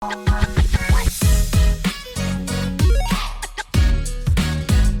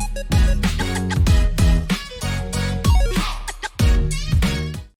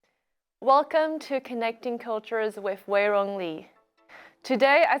Welcome to Connecting Cultures with Wei Rong Li.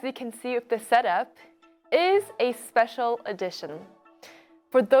 Today, as you can see with the setup, is a special edition.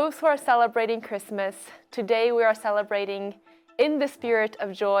 For those who are celebrating Christmas, today we are celebrating in the spirit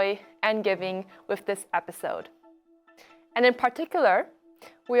of joy and giving with this episode. And in particular,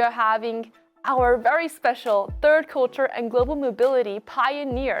 we are having our very special third culture and global mobility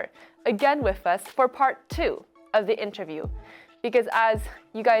pioneer again with us for part 2 of the interview. Because as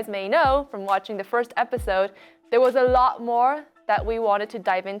you guys may know from watching the first episode, there was a lot more that we wanted to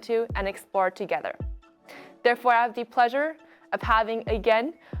dive into and explore together. Therefore, I have the pleasure of having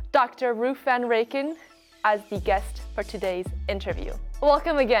again Dr. Ruth van Reken as the guest for today's interview.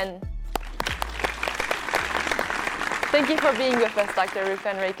 Welcome again. Thank you for being with us, Dr. Ruth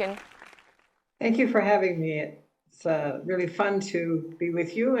van Reken. Thank you for having me. It's really fun to be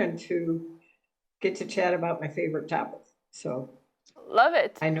with you and to get to chat about my favorite topic. So, love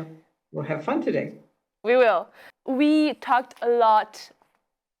it. I know we'll have fun today. We will. We talked a lot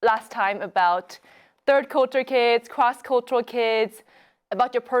last time about third culture kids, cross-cultural kids,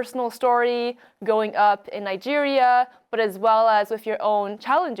 about your personal story growing up in Nigeria, but as well as with your own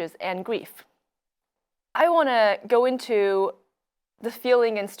challenges and grief. I want to go into the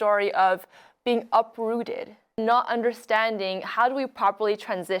feeling and story of being uprooted, not understanding how do we properly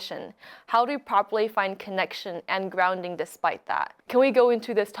transition, how do we properly find connection and grounding despite that. Can we go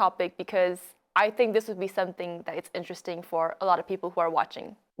into this topic, because I think this would be something that is interesting for a lot of people who are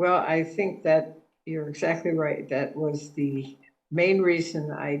watching. Well, I think that you're exactly right. That was the main reason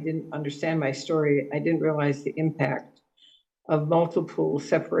I didn't understand my story. I didn't realize the impact of multiple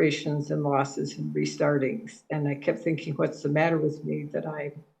separations and losses and restartings. And I kept thinking, what's the matter with me that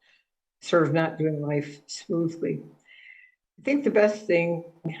I'm sort of not doing life smoothly? I think the best thing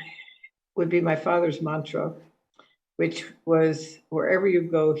would be my father's mantra, which was, wherever you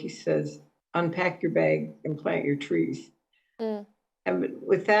go, he says, unpack your bag and plant your trees. And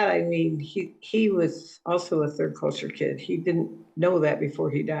with that, I mean, he was also a third culture kid. He didn't know that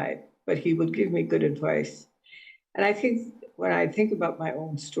before he died, but he would give me good advice. And I think when I think about my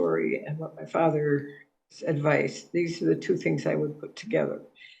own story and what my father's advice, these are the two things I would put together.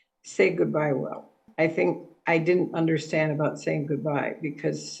 Say goodbye well. I think I didn't understand about saying goodbye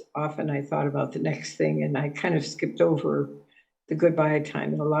because often I thought about the next thing and I kind of skipped over the goodbye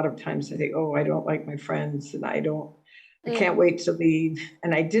time. And a lot of times I think, oh, I don't like my friends and I can't wait to leave.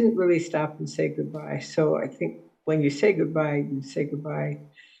 And I didn't really stop and say goodbye. So I think when you say goodbye,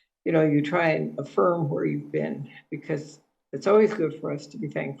 you know, you try and affirm where you've been, because it's always good for us to be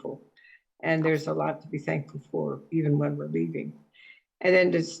thankful. And there's a lot to be thankful for, even when we're leaving. And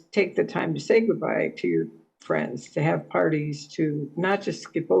then just take the time to say goodbye to your friends, to have parties, to not just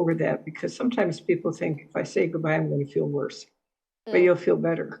skip over that, because sometimes people think if I say goodbye, I'm going to feel worse. But you'll feel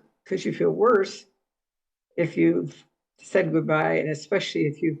better, because you feel worse if you've said goodbye, and especially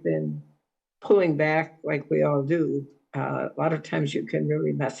if you've been pulling back like we all do. A lot of times you can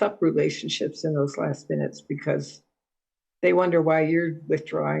really mess up relationships in those last minutes because they wonder why you're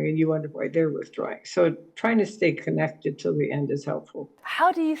withdrawing and you wonder why they're withdrawing. So trying to stay connected till the end is helpful.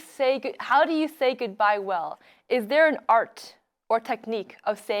 How do you say goodbye well? Is there an art or technique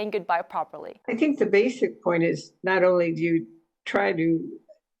of saying goodbye properly? I think the basic point is not only do you try to,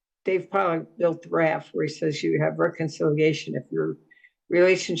 Dave Pollock built the raft where he says you have reconciliation. If your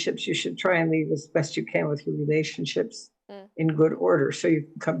relationships, you should try and leave as best you can with your relationships in good order so you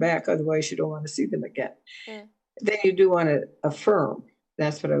can come back. Otherwise, you don't want to see them again. Then you do want to affirm.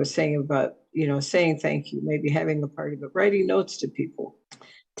 That's what I was saying about, you know, saying thank you, maybe having a party, but writing notes to people,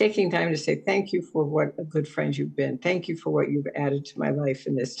 taking time to say thank you for what a good friend you've been. Thank you for what you've added to my life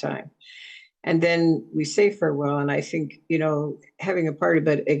in this time. And then we say farewell. And I think, you know, having a party,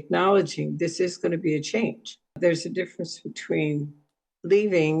 but acknowledging this is going to be a change. There's a difference between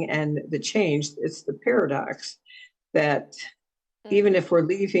leaving and the change. It's the paradox that even if we're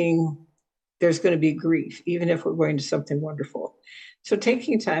leaving, there's going to be grief, even if we're going to something wonderful. So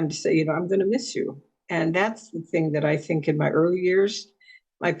taking time to say, you know, I'm going to miss you. And that's the thing that I think in my early years,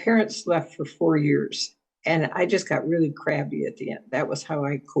 my parents left for 4 years. And I just got really crabby at the end. That was how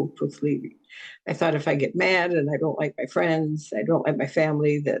I coped with leaving. I thought if I get mad and I don't like my friends, I don't like my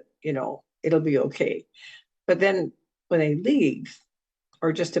family, that, you know, it'll be okay. But then when they leave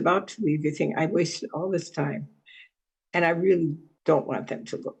or just about to leave, you think, I wasted all this time and I really don't want them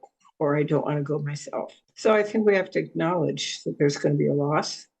to go, or I don't want to go myself. So I think we have to acknowledge that there's going to be a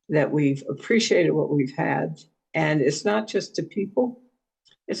loss, that we've appreciated what we've had. And it's not just to people,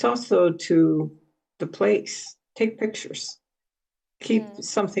 it's also to the place. Take pictures. Keep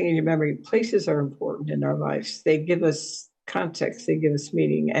something in your memory. Places are important in our lives. They give us context, they give us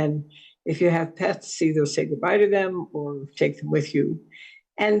meaning. And If you have pets, either say goodbye to them or take them with you.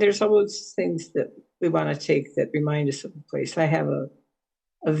 And there's always things that we want to take that remind us of the place. I have a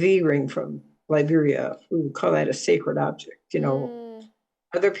V ring from Liberia. We would call that a sacred object.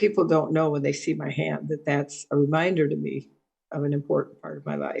 Other people don't know when they see my hand that that's a reminder to me of an important part of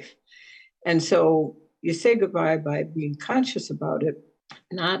my life. And so you say goodbye by being conscious about it,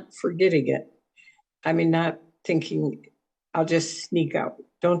 not forgetting it. I mean, not thinking, I'll just sneak out.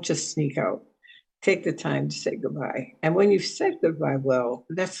 Don't just sneak out. Take the time to say goodbye. And when you've said goodbye, well,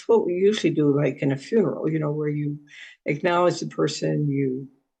 that's what we usually do, like in a funeral, where you acknowledge the person, you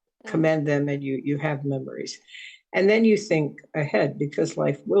commend them, and you have memories. And then you think ahead because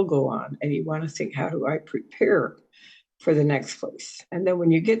life will go on, and you want to think, how do I prepare for the next place? And then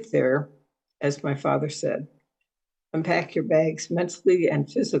when you get there, as my father said, unpack your bags mentally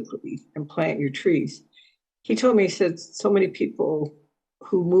and physically and plant your trees. He told me, he said, so many people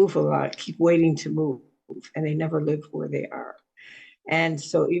who move a lot keep waiting to move, and they never live where they are. And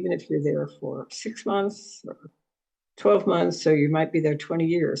so even if you're there for 6 months or 12 months, or you might be there 20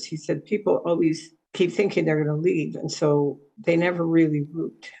 years, he said, people always keep thinking they're going to leave. And so they never really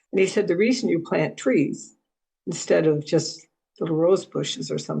root. And he said, the reason you plant trees instead of just little rose bushes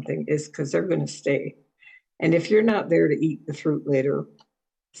or something is because they're going to stay. And if you're not there to eat the fruit later,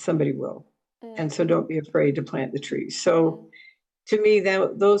 somebody will. And so don't be afraid to plant the trees. So to me,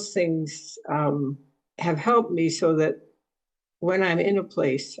 those things have helped me so that when I'm in a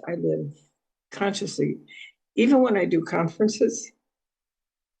place, I live consciously. Even when I do conferences,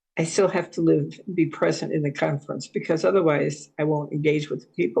 I still have to be present in the conference, because otherwise I won't engage with the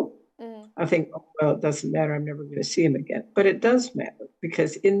people. I think, oh, well, it doesn't matter. I'm never going to see him again. But it does matter,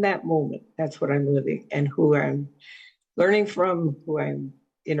 because in that moment, that's what I'm living and who I'm learning from, who I'm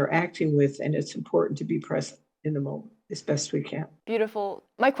interacting with. And it's important to be present in the moment as best we can. Beautiful.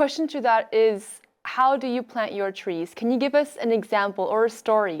 My question to that is, how do you plant your trees? Can you give us an example or a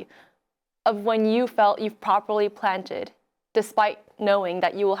story of when you felt you've properly planted, despite knowing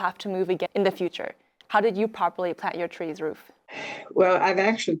that you will have to move again in the future? How did you properly plant your trees, Ruth? Well, I've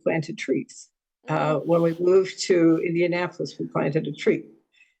actually planted trees. When we moved to Indianapolis, we planted a tree.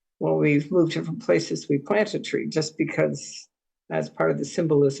 When we've moved to different places, we plant a tree just because that's part of the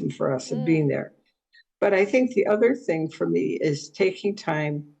symbolism for us of being there. But I think the other thing for me is taking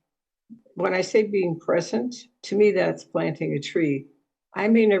time. When I say being present, to me, that's planting a tree. I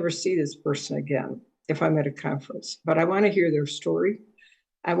may never see this person again if I'm at a conference, but I want to hear their story.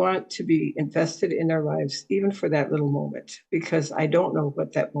 I want to be invested in their lives, even for that little moment, because I don't know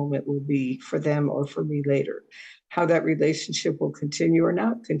what that moment will be for them or for me later, how that relationship will continue or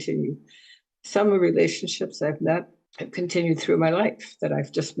not continue. Some relationships I've met have continued through my life that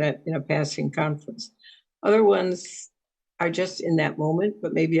I've just met in a passing conference. Other ones are just in that moment,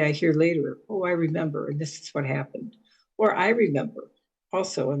 but maybe I hear later, oh, I remember, and this is what happened. Or I remember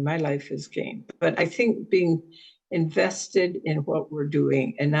also, and my life has gained. But I think being invested in what we're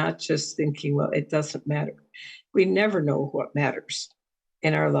doing and not just thinking, well, it doesn't matter. We never know what matters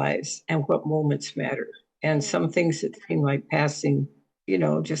in our lives and what moments matter. And some things that seem like passing,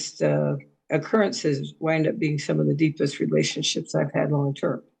 just occurrences wind up being some of the deepest relationships I've had long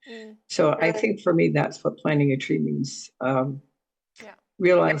term. So I think for me, that's what planting a tree means.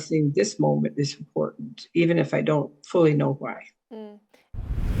 Realizing this moment is important, even if I don't fully know why.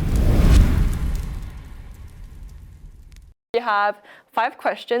 You have 5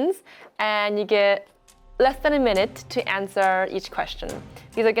 questions, and you get less than a minute to answer each question.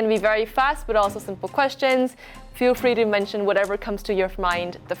 These are going to be very fast, but also simple questions. Feel free to mention whatever comes to your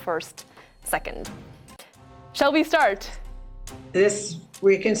mind the first second. Shall we start?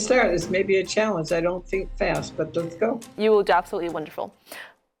 We can start. This may be a challenge. I don't think fast, but let's go. You will do absolutely wonderful.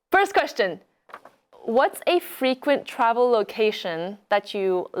 First question. What's a frequent travel location that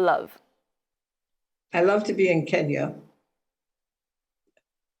you love? I love to be in Kenya,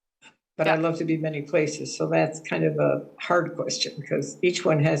 but I love to be many places. So that's kind of a hard question because each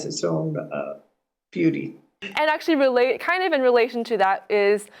one has its own beauty. And actually, kind of in relation to that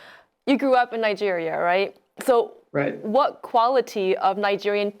is, you grew up in Nigeria, right? So what quality of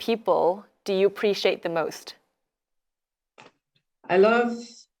Nigerian people do you appreciate the most? I love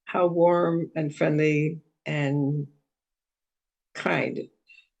how warm and friendly and kind.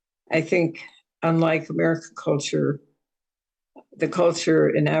 I think unlike American culture, the culture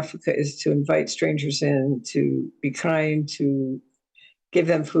in Africa is to invite strangers in, to be kind, to give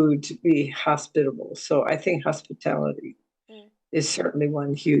them food, to be hospitable. So I think hospitality is certainly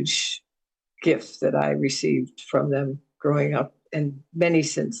one huge gift that I received from them growing up, and many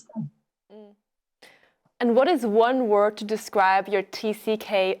since then. And what is one word to describe your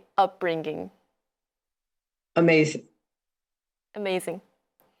TCK upbringing? Amazing. Amazing.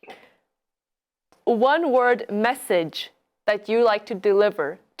 One word message that you like to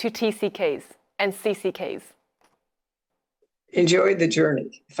deliver to TCKs and CCKs? Enjoy the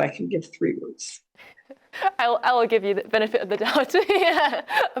journey, if I can give 3 words. I will give you the benefit of the doubt. Yeah,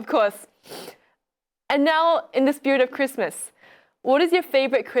 of course. And now, in the spirit of Christmas, what is your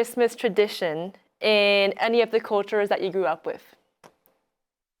favorite Christmas tradition in any of the cultures that you grew up with?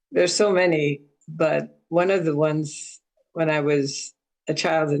 There's so many, but one of the ones when I was a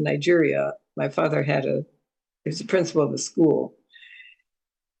child in Nigeria, my father he was the principal of a school.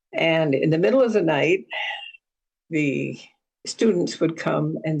 And in the middle of the night, the students would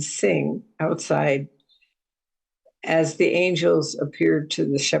come and sing outside as the angels appeared to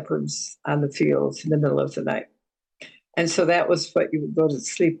the shepherds on the fields in the middle of the night. And so that was what you would go to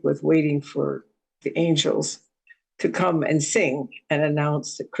sleep with, waiting for the angels to come and sing and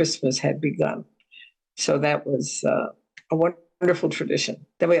announce that Christmas had begun. So that was a wonderful tradition.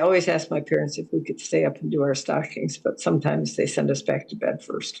 Then we always asked my parents if we could stay up and do our stockings, but sometimes they send us back to bed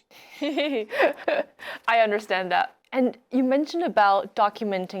first. I understand that. And you mentioned about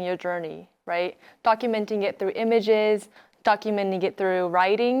documenting your journey, right? Documenting it through images, documenting it through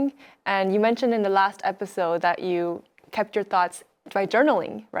writing. And you mentioned in the last episode that you kept your thoughts by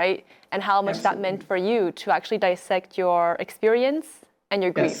journaling, right? And how much Absolutely. that meant for you to actually dissect your experience and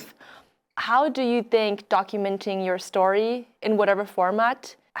your grief. Yes. How do you think documenting your story in whatever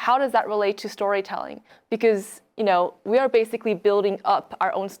format, how does that relate to storytelling? Because, we are basically building up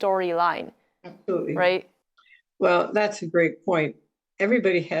our own storyline, Absolutely. right? Well, that's a great point.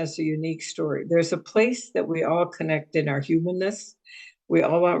 Everybody has a unique story. There's a place that we all connect in our humanness. We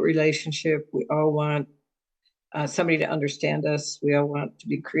all want relationship. We all want somebody to understand us. We all want to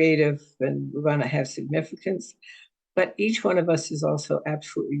be creative and we want to have significance. But each one of us is also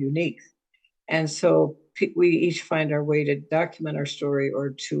absolutely unique. And so we each find our way to document our story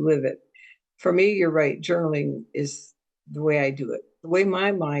or to live it. For me, you're right. Journaling is the way I do it. The way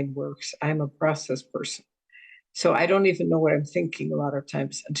my mind works, I'm a process person. So I don't even know what I'm thinking a lot of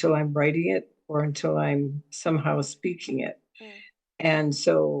times until I'm writing it or until I'm somehow speaking it. And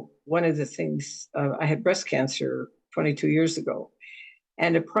so one of the things, I had breast cancer 22 years ago,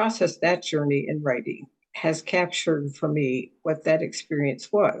 and to process that journey in writing has captured for me what that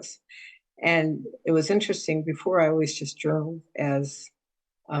experience was. And it was interesting. Before, I always just journaled as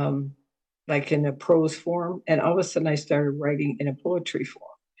like in a prose form. And all of a sudden I started writing in a poetry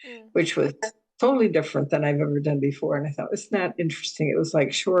form, which was totally different than I've ever done before. And I thought, it's not interesting. It was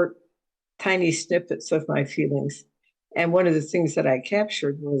like short, tiny snippets of my feelings. And one of the things that I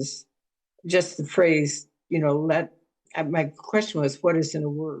captured was just the phrase, my question was, what is in a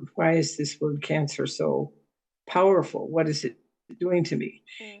word? Why is this word cancer so powerful? What is it doing to me?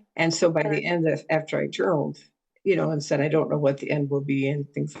 And so by the end after I journaled, and said, I don't know what the end will be and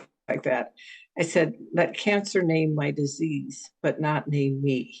things like that, I said, let cancer name my disease, but not name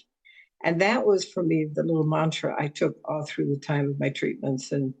me. And that was for me the little mantra I took all through the time of my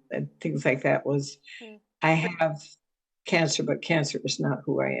treatments and things like that was, I have cancer, but cancer is not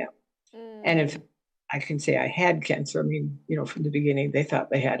who I am. And if I can say I had cancer, I mean, from the beginning, they thought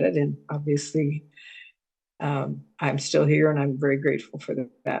they had it. And obviously, I'm still here and I'm very grateful for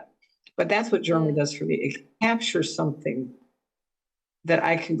that. But that's what journaling does for me. It captures something that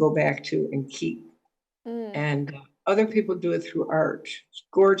I can go back to and keep. And other people do it through art. It's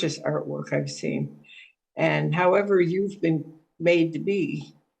gorgeous artwork I've seen. And however you've been made to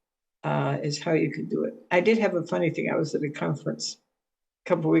be is how you can do it. I did have a funny thing. I was at a conference a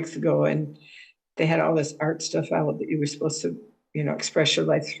couple of weeks ago and they had all this art stuff out that you were supposed to express your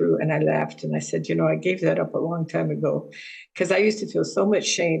life through. And I laughed and I said, I gave that up a long time ago because I used to feel so much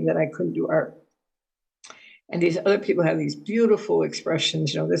shame that I couldn't do art. And these other people have these beautiful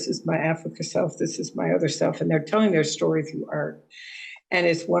expressions, this is my Africa self, this is my other self, and they're telling their story through art. And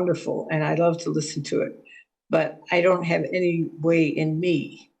it's wonderful, and I love to listen to it. But I don't have any way in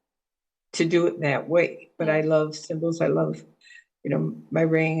me to do it that way. But I love symbols. I love, my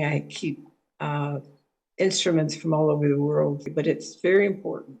ring. I keep instruments from all over the world. But it's very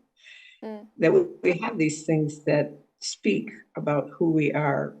important that we have these things that speak about who we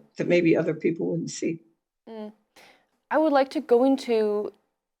are that maybe other people wouldn't see. I would like to go into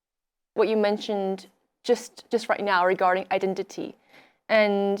what you mentioned just right now regarding identity.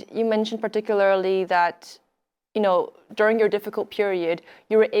 And you mentioned particularly that, during your difficult period,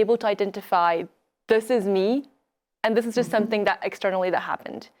 you were able to identify, this is me, and this is just something that externally that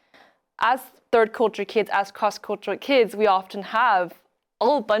happened. As third culture kids, as cross-cultural kids, we often have a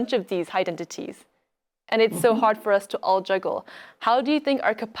whole bunch of these identities. And it's so hard for us to all juggle. How do you think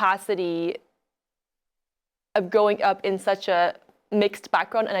our capacity of growing up in such a mixed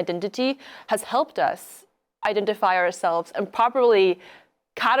background and identity has helped us identify ourselves and properly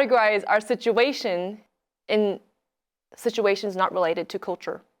categorize our situation in situations not related to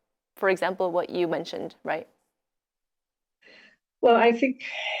culture? For example, what you mentioned, right? Well, I think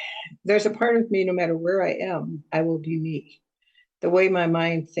there's a part of me, no matter where I am, I will be me. The way my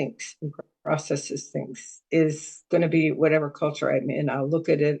mind thinks and processes things is going to be whatever culture I'm in. I'll look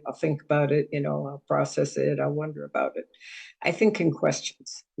at it, I'll think about it, I'll process it, I'll wonder about it. I think in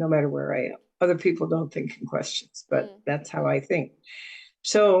questions, no matter where I am. Other people don't think in questions, but that's how I think.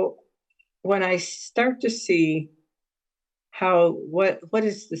 So when I start to see what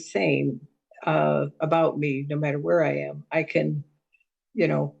is the same about me, no matter where I am, I can,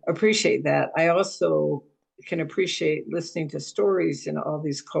 appreciate that. I also can appreciate listening to stories in all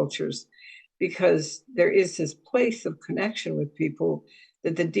these cultures, because there is this place of connection with people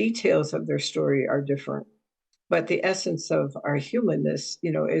that the details of their story are different, but the essence of our humanness,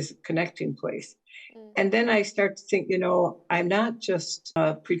 is a connecting place. And then I start to think, I'm not just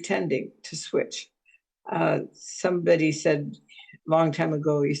pretending to switch. Somebody said a long time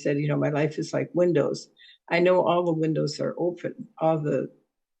ago, he said, my life is like windows. I know all the windows are open, all the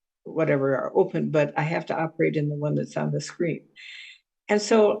whatever are open, but I have to operate in the one that's on the screen. And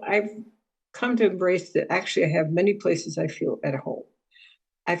so I've come to embrace that actually I have many places I feel at home.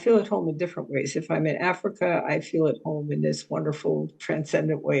 I feel at home in different ways. If I'm in Africa, I feel at home in this wonderful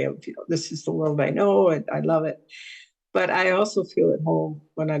transcendent way of, this is the world I know and I love it. But I also feel at home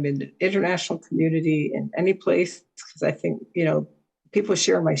when I'm in the international community in any place, because I think, people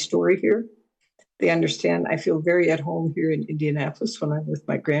share my story here. They understand. I feel very at home here in Indianapolis when I'm with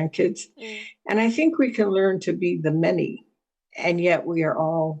my grandkids. And I think we can learn to be the many, and yet we are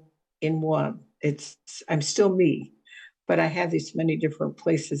all in one. I'm still me, but I have these many different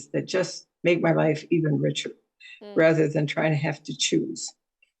places that just make my life even richer, rather than trying to have to choose.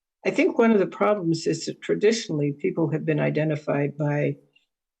 I think one of the problems is that traditionally people have been identified by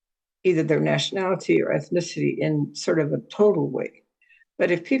either their nationality or ethnicity in sort of a total way. But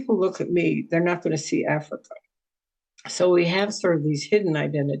if people look at me, they're not going to see Africa. So we have sort of these hidden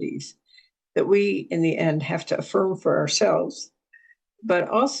identities that we, in the end, have to affirm for ourselves. But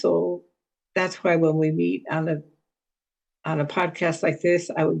also, that's why when we meet on a podcast like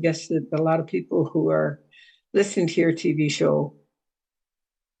this, I would guess that a lot of people who are listening to your TV show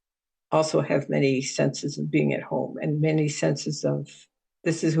also have many senses of being at home and many senses of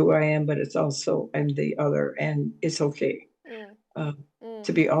this is who I am, but it's also I'm the other, and it's okay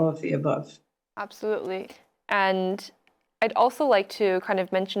to be all of the above. Absolutely. And I'd also like to kind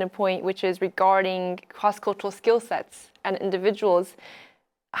of mention a point which is regarding cross-cultural skill sets and individuals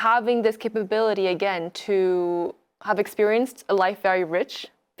having this capability, again, to have experienced a life very rich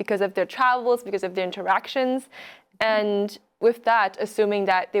because of their travels, because of their interactions. And with that, assuming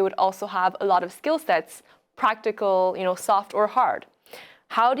that they would also have a lot of skill sets, practical, soft or hard.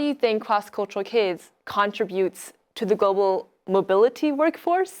 How do you think cross-cultural kids contributes to the global mobility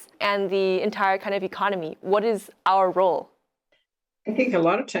workforce and the entire kind of economy? What is our role? I think a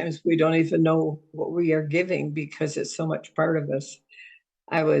lot of times we don't even know what we are giving because it's so much part of us.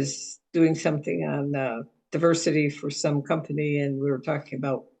 I was doing something on diversity for some company, and we were talking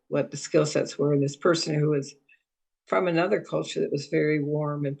about what the skill sets were. And this person who was from another culture that was very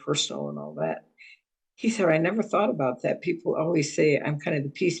warm and personal and all that, he said, I never thought about that. People always say I'm kind of the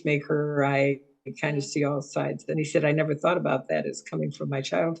peacemaker. I kind of see all sides. And he said, I never thought about that as coming from my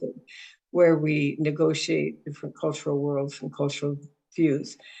childhood, where we negotiate different cultural worlds and cultural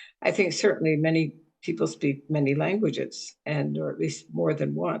views. I think certainly many people speak many languages, or at least more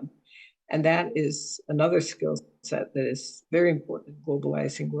than one. And that is another skill set that is very important in the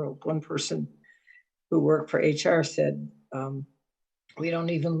globalizing world. One person who worked for HR said, we don't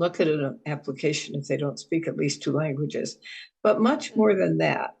even look at an application if they don't speak at least two languages. But much more than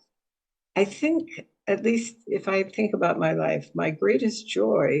that, I think, at least if I think about my life, my greatest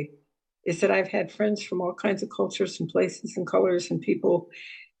joy is that I've had friends from all kinds of cultures and places and colors and people,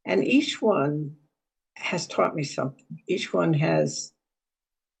 and each one has taught me something. Each one has,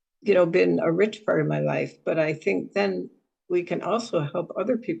 been a rich part of my life. But I think then we can also help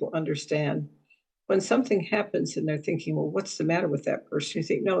other people understand when something happens and they're thinking, well, what's the matter with that person? You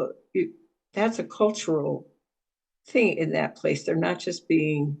think, no, that's a cultural thing in that place. They're not just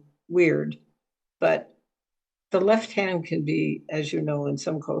being weird, but the left hand can be, as you know, in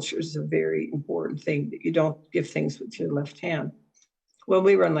some cultures, a very important thing that you don't give things with your left hand. When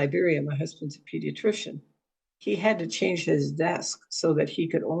we were in Liberia, my husband's a pediatrician, he had to change his desk so that he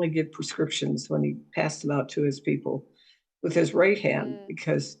could only give prescriptions when he passed them out to his people with his right hand,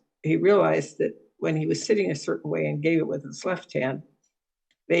 because he realized that when he was sitting a certain way and gave it with his left hand,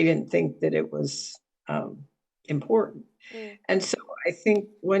 they didn't think that it was important. And so I think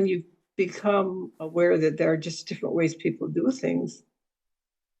when you become aware that there are just different ways people do things,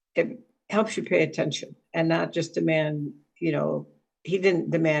 it helps you pay attention and not just demand, he didn't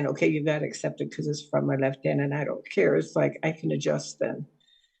demand, okay, you got to accept it because it's from my left hand and I don't care. It's like, I can adjust then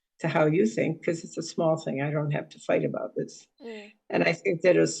to how you think, because it's a small thing. I don't have to fight about this. And I think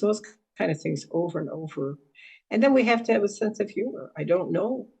that it's those kind of things over and over. And then we have to have a sense of humor. I don't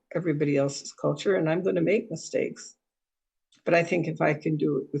know everybody else's culture and I'm going to make mistakes. But I think if I can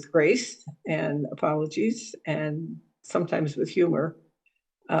do it with grace and apologies and sometimes with humor,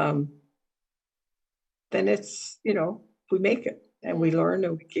 then it's, we make it and we learn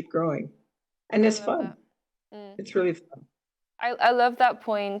and we keep growing. And it's fun. It's really fun. I love that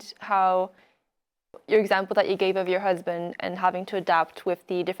point, how your example that you gave of your husband and having to adapt with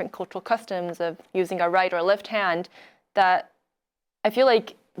the different cultural customs of using a right or left hand, that I feel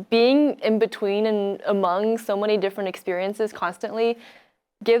like being in between and among so many different experiences constantly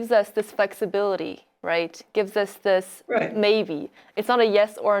gives us this flexibility, right? Gives us this maybe. It's not a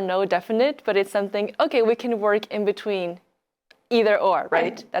yes or a no definite, but it's something, okay, we can work in between either or,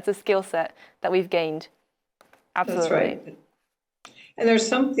 right? That's a skill set that we've gained. Absolutely. That's right. And there's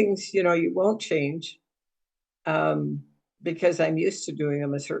some things, you won't change because I'm used to doing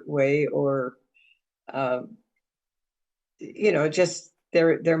them a certain way, or, just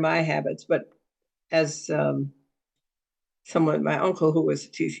they're my habits. But as my uncle who was a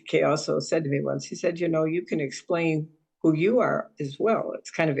TCK also said to me once, he said, you can explain who you are as well.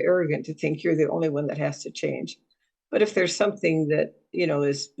 It's kind of arrogant to think you're the only one that has to change. But if there's something that,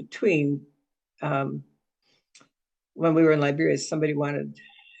 is between, when we were in Liberia,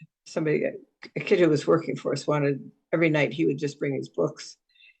 a kid who was working for us wanted, every night he would just bring his books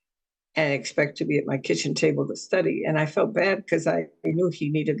and expect to be at my kitchen table to study. And I felt bad because I knew he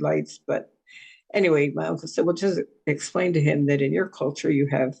needed lights. But anyway, my uncle said, well, just explain to him that in your culture, you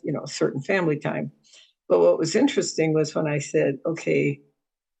have, certain family time. But what was interesting was when I said, okay,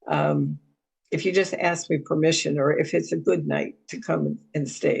 if you just ask me permission, or if it's a good night to come and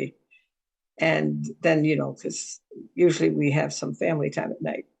stay. And then, because usually we have some family time at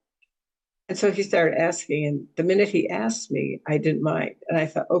night. And so he started asking, and the minute he asked me, I didn't mind. And I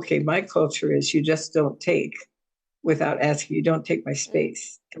thought, okay, my culture is you just don't take without asking, you don't take my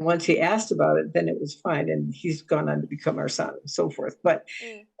space. And once he asked about it, then it was fine. And he's gone on to become our son and so forth. But,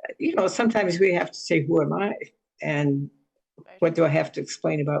 sometimes we have to say, who am I? And what do I have to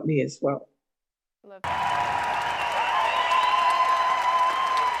explain about me as well? Love that.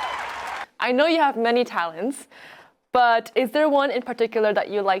 I know you have many talents, but is there one in particular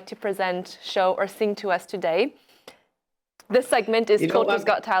that you like to present, show, or sing to us today? This segment is Culture's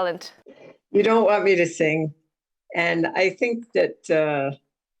Got Talent. You don't want me to sing. And I think that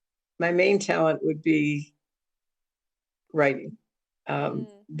my main talent would be writing.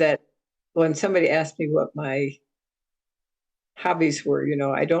 That when somebody asked me what my hobbies were,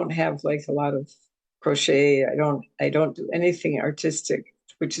 I don't have like a lot of crochet. I don't do anything artistic,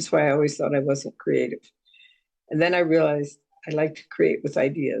 which is why I always thought I wasn't creative. And then I realized I like to create with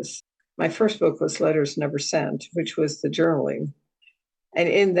ideas. My first book was Letters Never Sent, which was the journaling. And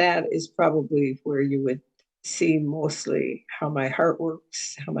in that is probably where you would see mostly how my heart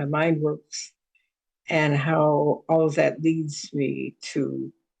works, how my mind works, and how all of that leads me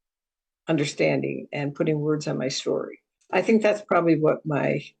to understanding and putting words on my story. I think that's probably what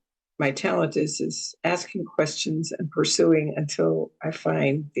my talent is asking questions and pursuing until I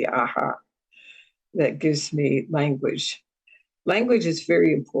find the aha that gives me language. Language is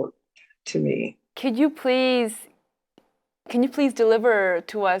very important to me. Can you please deliver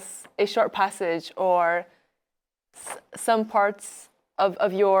to us a short passage or some parts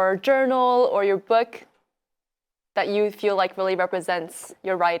of your journal or your book that you feel like really represents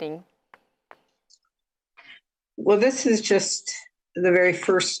your writing? Well, this is just the very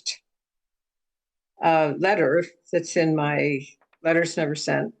first letter that's in my Letters Never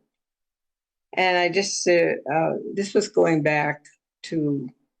Sent. And I just, this was going back to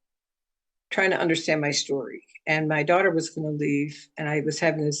trying to understand my story. And my daughter was going to leave, and I was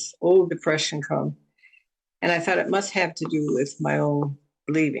having this old depression come. And I thought it must have to do with my own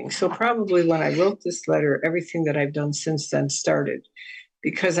leaving. So probably when I wrote this letter, everything that I've done since then started,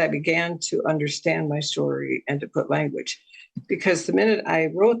 because I began to understand my story and to put language. Because the minute I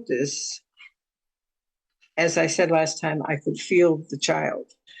wrote this, as I said last time, I could feel the child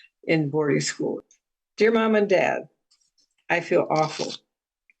in boarding school, Dear Mom and Dad, I feel awful.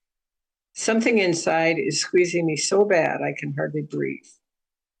 Something inside is squeezing me so bad I can hardly breathe.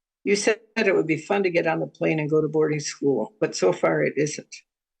 You said it would be fun to get on the plane and go to boarding school, but so far it isn't.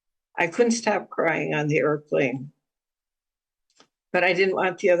 I couldn't stop crying on the airplane, but I didn't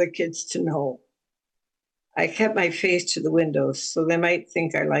want the other kids to know. I kept my face to the windows so they might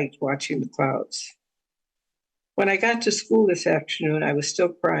think I liked watching the clouds. When I got to school this afternoon, I was still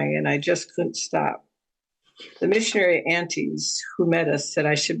crying and I just couldn't stop. The missionary aunties who met us said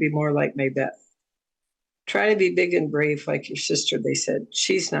I should be more like Maybeth. Try to be big and brave like your sister, they said.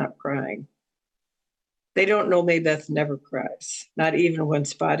 She's not crying. They don't know Maybeth never cries, not even when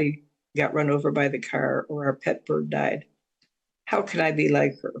Spotty got run over by the car or our pet bird died. How can I be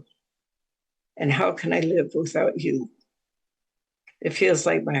like her? And how can I live without you? It feels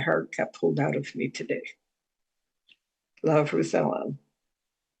like my heart got pulled out of me today. Love, Ruth Ellen.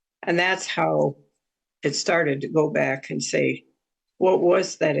 And that's how it started to go back and say, what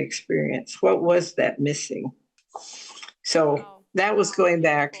was that experience? What was that missing? So that was going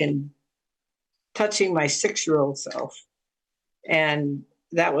back and touching my 6-year-old self. And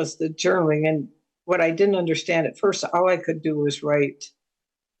that was the journaling. And what I didn't understand at first, all I could do was write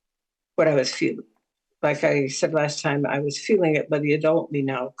what I was feeling. Like I said last time, I was feeling it, but the adult me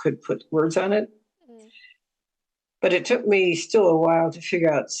now could put words on it. But it took me still a while to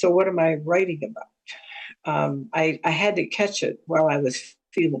figure out, so what am I writing about? I had to catch it while I was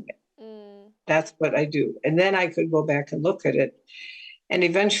feeling it. That's what I do. And then I could go back and look at it. And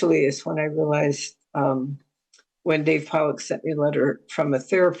eventually is when I realized when Dave Pollock sent me a letter from a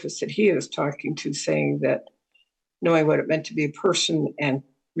therapist that he was talking to saying that knowing what it meant to be a person and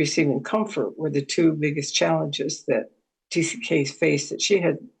receiving comfort were the two biggest challenges that TCK faced that she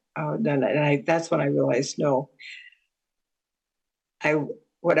had done. And that's when I realized, no,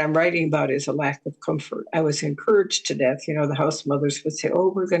 what I'm writing about is a lack of comfort. I was encouraged to death. You know, the house mothers would say,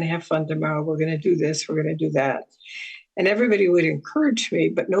 oh, we're going to have fun tomorrow. We're going to do this. We're going to do that. And everybody would encourage me,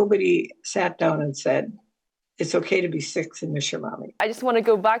 but nobody sat down and said, it's okay to be sick and miss your mommy. I just want to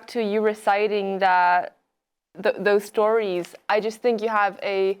go back to you reciting those stories. I just think you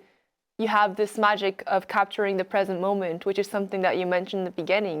have this magic of capturing the present moment, which is something that you mentioned in the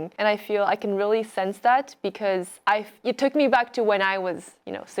beginning. And I feel I can really sense that because it took me back to when I was,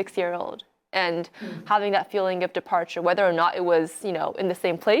 6-year-old and having that feeling of departure, whether or not it was, in the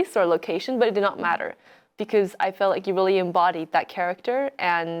same place or location, but it did not matter because I felt like you really embodied that character.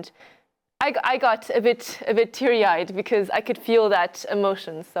 And I got a bit teary-eyed because I could feel that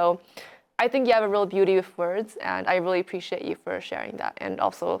emotion. So I think you have a real beauty with words, and I really appreciate you for sharing that and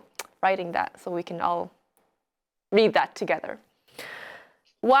also writing that so we can all read that together.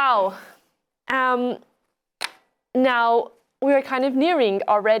 Wow. Now, we are kind of nearing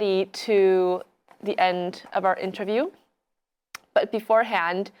already to the end of our interview. But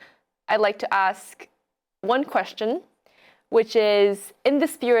beforehand, I'd like to ask one question, which is, in the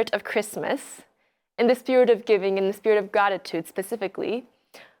spirit of Christmas, in the spirit of giving, in the spirit of gratitude specifically,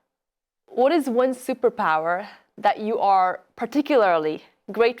 what is one superpower that you are particularly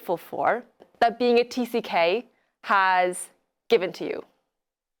grateful for that being a TCK has given to you?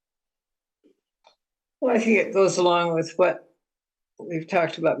 Well, I think it goes along with what we've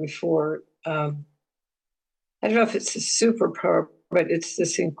talked about before. I don't know if it's a superpower, but it's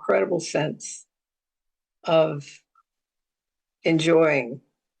this incredible sense of enjoying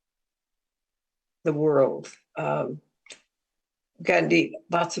the world. Gotten to eat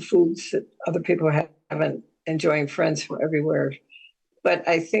lots of foods that other people haven't, enjoying friends from everywhere. But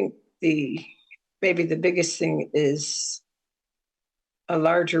I think maybe the biggest thing is a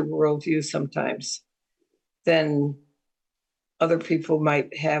larger worldview sometimes than other people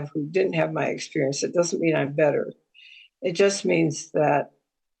might have who didn't have my experience. It doesn't mean I'm better. It just means that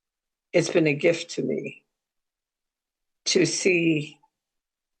it's been a gift to me to see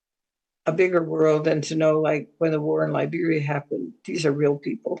a bigger world and to know, like when the war in Liberia happened, these are real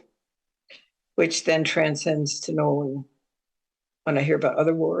people, which then transcends to knowing when I hear about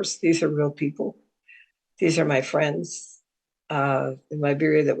other wars, these are real people. These are my friends in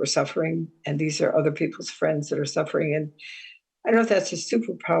Liberia that were suffering, and these are other people's friends that are suffering. And I don't know if that's a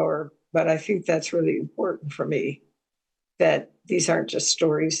superpower, but I think that's really important for me, that these aren't just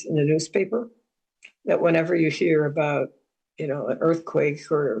stories in the newspaper, that whenever you hear about, an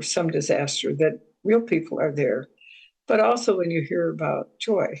earthquake or some disaster, that real people are there. But also when you hear about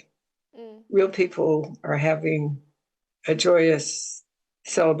joy, real people are having a joyous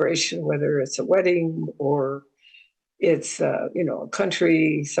celebration, whether it's a wedding or it's, a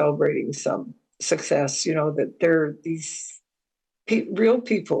country celebrating some success, that there are these real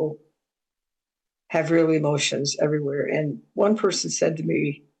people have real emotions everywhere. And one person said to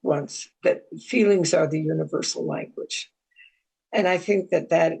me once that feelings are the universal language. And I think that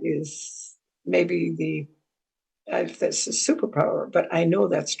that is maybe that's a superpower, but I know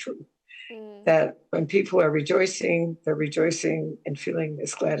that's true. That when people are rejoicing, they're rejoicing and feeling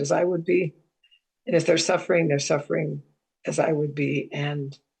as glad as I would be. And if they're suffering as I would be.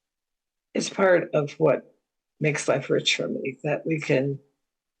 And it's part of what makes life rich for me, that we can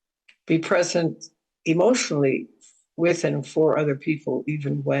be present emotionally with and for other people,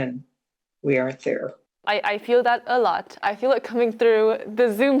 even when we aren't there. I feel that a lot. I feel it coming through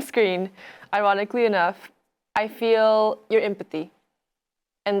the Zoom screen, ironically enough. I feel your empathy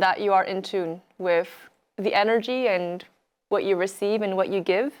and that you are in tune with the energy and what you receive and what you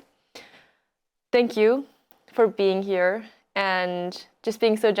give. Thank you for being here and just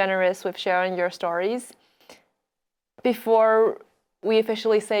being so generous with sharing your stories. Before we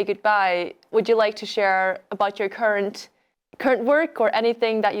officially say goodbye, would you like to share about your current work or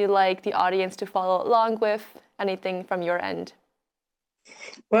anything that you'd like the audience to follow along with, anything from your end?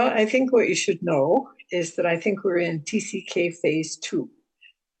 Well, I think what you should know is that I think we're in TCK phase 2.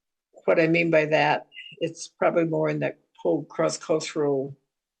 What I mean by that, it's probably more in that whole cross-cultural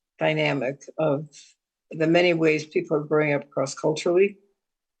dynamic of the many ways people are growing up cross-culturally.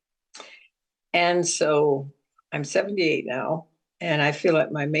 And so I'm 78 now, and I feel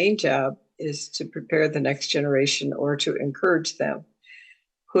like my main job is to prepare the next generation or to encourage them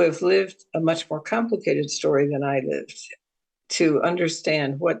who have lived a much more complicated story than I lived to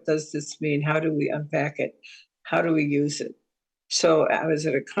understand what does this mean? How do we unpack it? How do we use it? So I was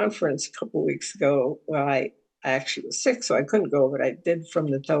at a conference a couple of weeks ago. Well, I actually was sick, so I couldn't go, but I did from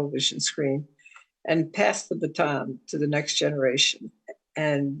the television screen and passed the baton to the next generation.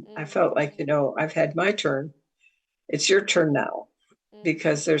 And I felt like, I've had my turn. It's your turn now,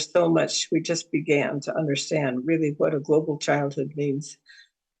 because there's so much. We just began to understand really what a global childhood means,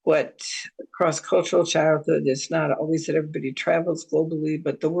 what cross-cultural childhood is. Not always that everybody travels globally,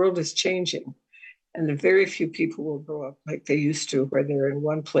 but the world is changing. And the very few people will grow up like they used to, where they're in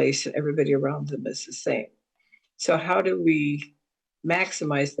one place and everybody around them is the same. So how do we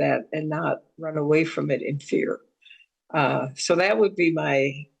maximize that and not run away from it in fear? So that would be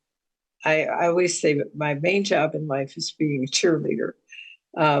I always say that my main job in life is being a cheerleader,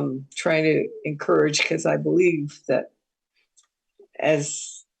 trying to encourage, because I believe that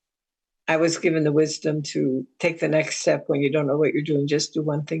as I was given the wisdom to take the next step when you don't know what you're doing, just do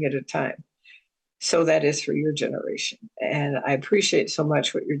one thing at a time. So that is for your generation. And I appreciate so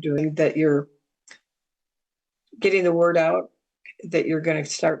much what you're doing, that you're getting the word out, that you're going to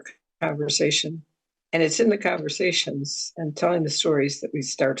start conversation. And it's in the conversations and telling the stories that we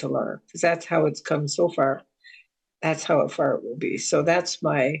start to learn, because that's how it's come so far. That's how far it will be. So that's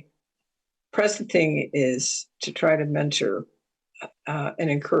my present thing, is to try to mentor and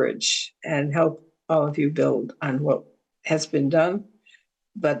encourage and help all of you build on what has been done.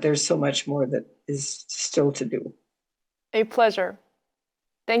 But there's so much more that is still to do. A pleasure.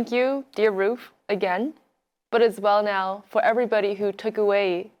 Thank you, dear Ruth, again, but as well now for everybody who took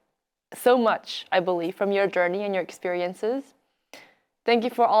away so much, I believe, from your journey and your experiences. Thank you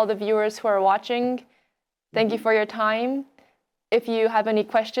for all the viewers who are watching. Thank you for your time. If you have any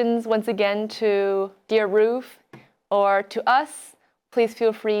questions, once again, to dear Ruth or to us, please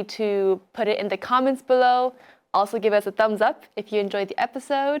feel free to put it in the comments below. Also give us a thumbs up if you enjoyed the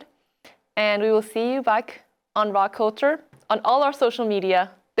episode. And we will see you back on Raw Culture on all our social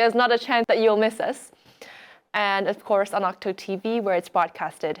media. There's not a chance that you'll miss us. And of course on Octo TV, where it's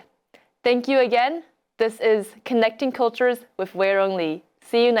broadcasted. Thank you again. This is Connecting Cultures with Wei Rong Li.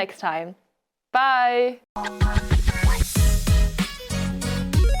 See you next time. Bye.